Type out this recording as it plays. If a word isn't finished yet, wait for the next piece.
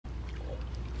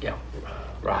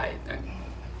Right.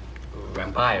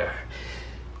 Vampire.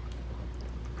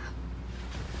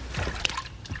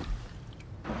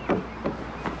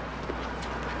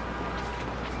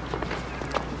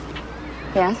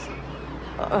 Yes?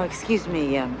 Oh, excuse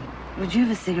me, would you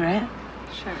have a cigarette?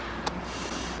 Sure.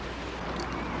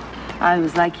 I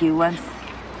was like you once.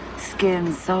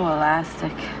 Skin so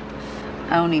elastic.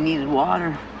 I only needed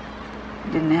water.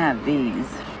 Didn't have these.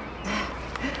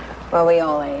 Well, we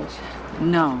all age.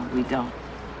 No, we don't.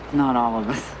 Not all of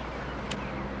us.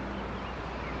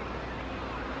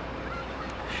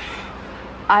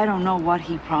 I don't know what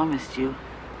he promised you.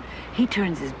 He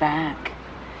turns his back.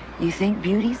 You think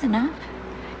beauty's enough?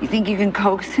 You think you can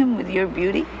coax him with your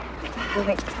beauty?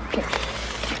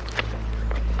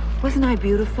 Wasn't I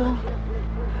beautiful?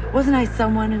 Wasn't I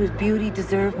someone whose beauty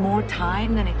deserved more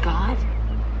time than it got?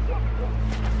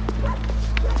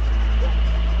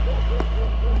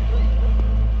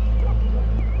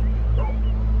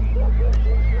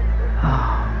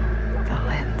 Oh, the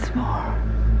Lensmore.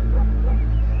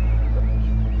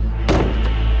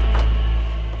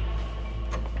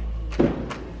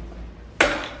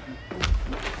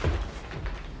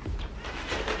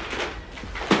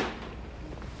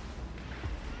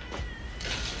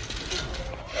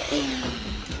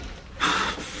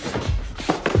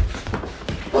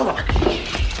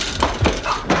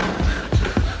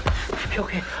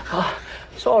 Okay.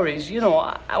 Sorry, you know,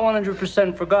 I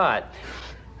 100% forgot.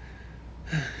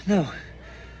 No.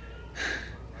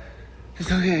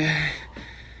 It's okay.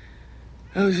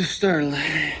 I was just startled.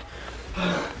 I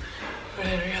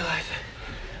didn't realize it.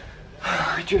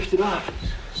 I drifted off.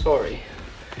 Sorry.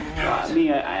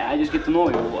 I just get to know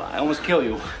you. I almost kill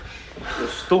you. You're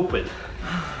stupid.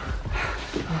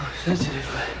 Oh, sensitive,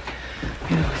 but,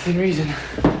 within reason.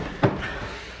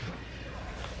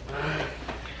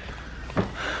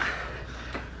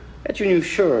 Got your new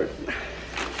shirt.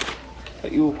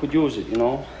 Thought you could use it, you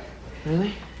know?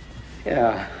 Really?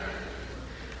 Yeah.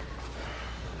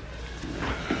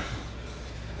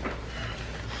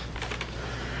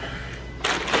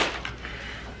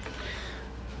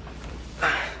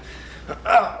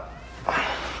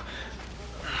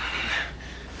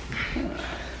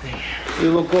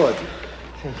 You look good.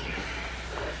 Thank you.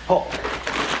 Oh.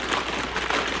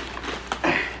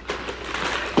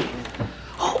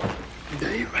 Oh.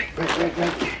 There you right.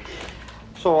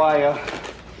 So I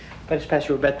just passed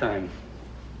your bedtime.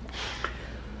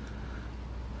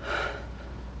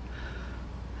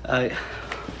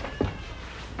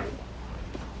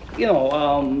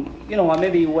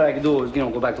 Maybe what I could do is,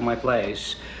 go back to my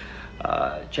place,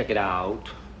 check it out.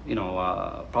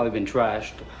 Probably been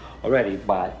trashed already,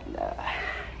 but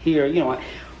here, I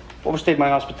overstayed my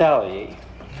hospitality.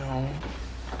 No.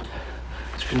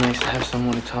 It's been nice to have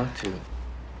someone to talk to.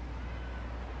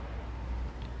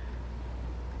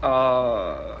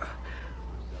 I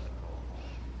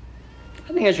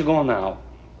think I should go now.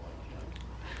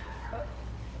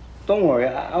 Don't worry,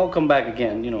 I'll come back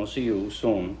again, see you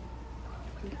soon.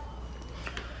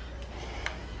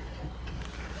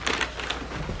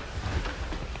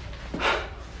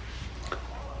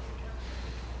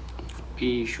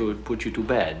 We should put you to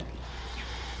bed.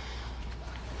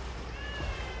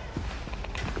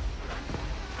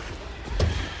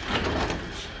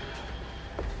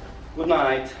 Good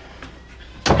night.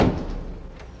 Did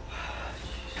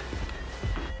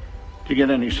you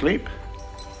get any sleep?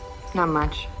 Not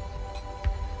much.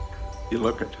 You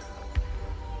look it.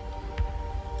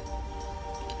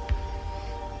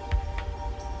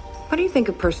 What do you think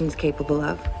a person's capable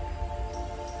of?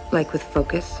 Like with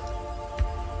focus?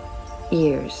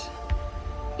 Years.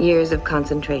 Years of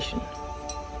concentration.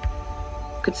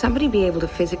 Could somebody be able to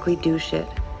physically do shit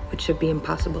which should be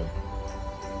impossible?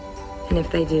 And if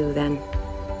they do, then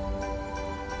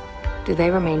do they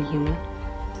remain human?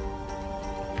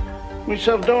 We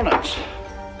sell donuts.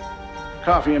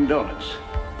 Coffee and donuts.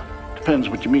 Depends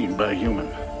what you mean by human.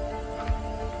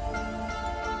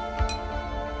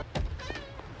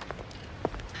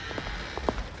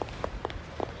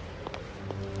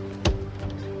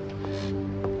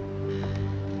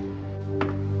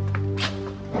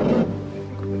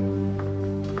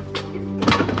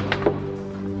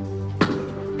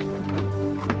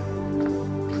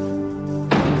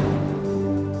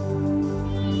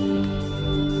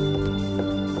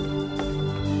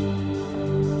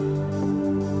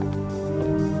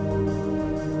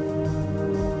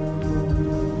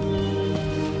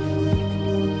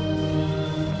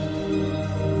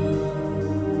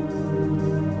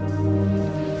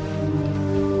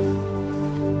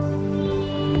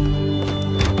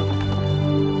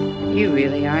 You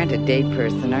really aren't a day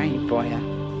person, are you, Boya?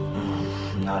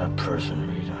 Not a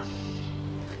person, Rita.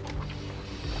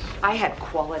 I had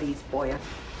qualities, Boya.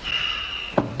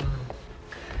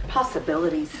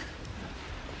 Possibilities.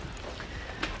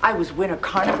 I was Winter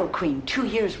Carnival Queen 2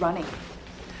 years running.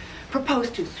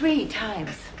 Proposed to 3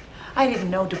 times. I didn't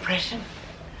know depression.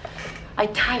 I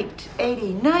typed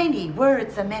 80, 90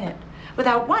 words a minute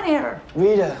without one error.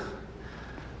 Rita,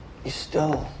 you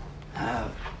still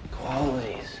have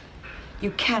qualities.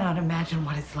 You cannot imagine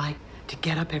what it's like to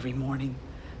get up every morning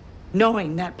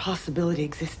knowing that possibility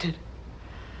existed.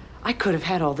 I could have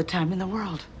had all the time in the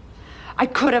world. I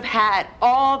could have had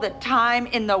all the time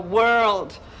in the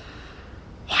world.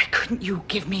 Why couldn't you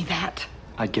give me that?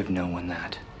 I'd give no one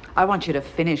that. I want you to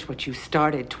finish what you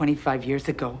started 25 years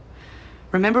ago.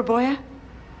 Remember, Boya?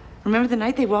 Remember the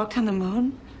night they walked on the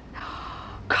moon?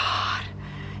 Oh, God,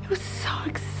 it was so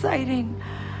exciting.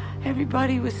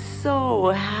 Everybody was so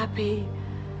happy.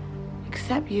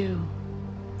 Except you.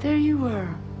 There you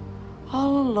were,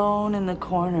 all alone in the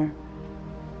corner.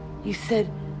 You said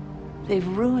they've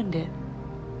ruined it.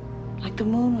 Like the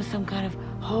moon was some kind of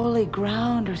holy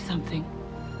ground or something.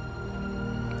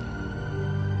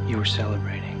 You were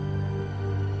celebrating.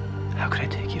 How could I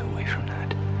take you away from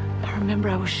that? I remember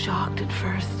I was shocked at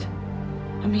first.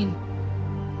 I mean,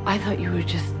 I thought you were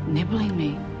just nibbling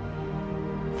me.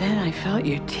 Then I felt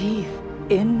your teeth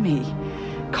in me.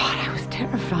 God, I was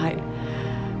terrified.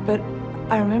 But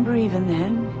I remember even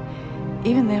then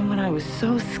when I was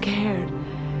so scared,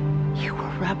 you were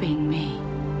rubbing me.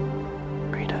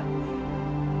 Rita,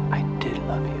 I did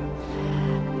love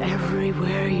you.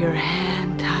 Everywhere your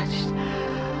hand touched,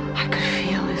 I could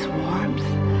feel this warmth.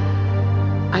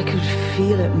 I could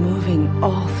feel it moving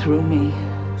all through me.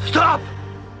 Stop!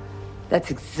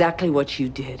 That's exactly what you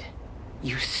did.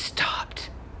 You stopped.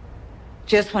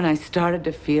 Just when I started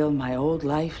to feel my old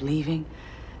life leaving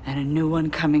and a new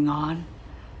one coming on.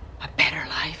 A better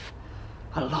life.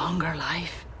 A longer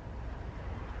life.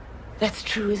 That's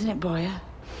true, isn't it, Boya?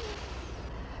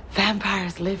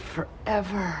 Vampires live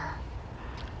forever.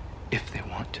 If they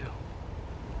want to.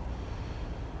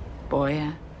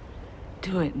 Boya,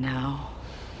 do it now.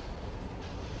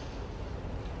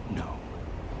 No.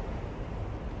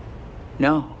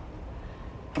 No.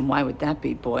 And why would that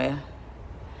be, Boya?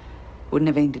 Wouldn't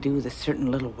have anything to do with a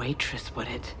certain little waitress, would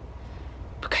it?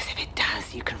 Because if it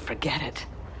does, you can forget it.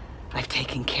 I've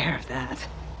taken care of that.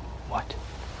 What?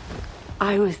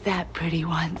 I was that pretty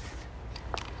once.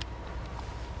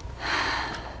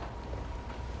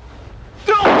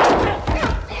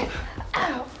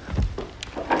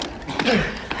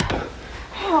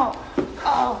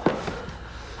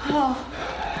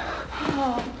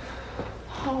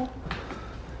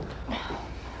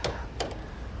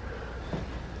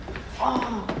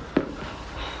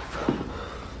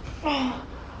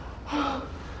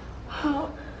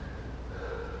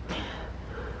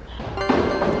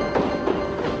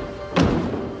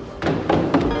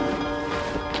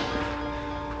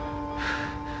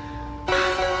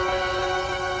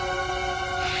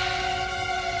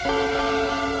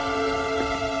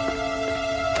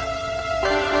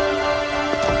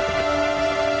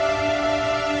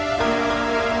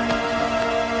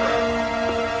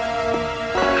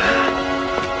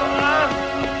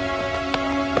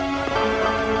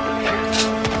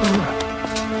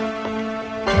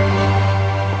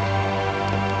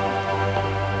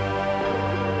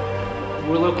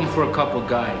 We're looking for a couple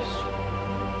guys.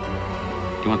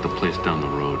 You want the place down the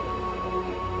road?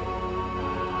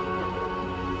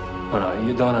 Oh, no,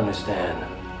 you don't understand.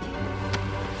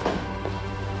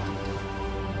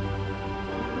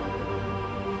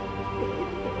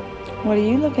 What are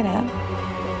you looking at?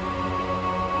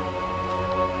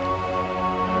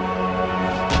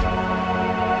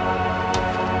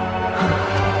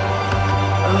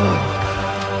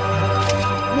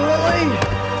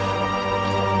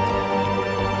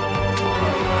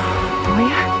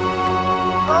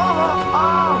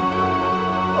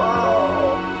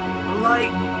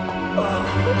 Light. Oh,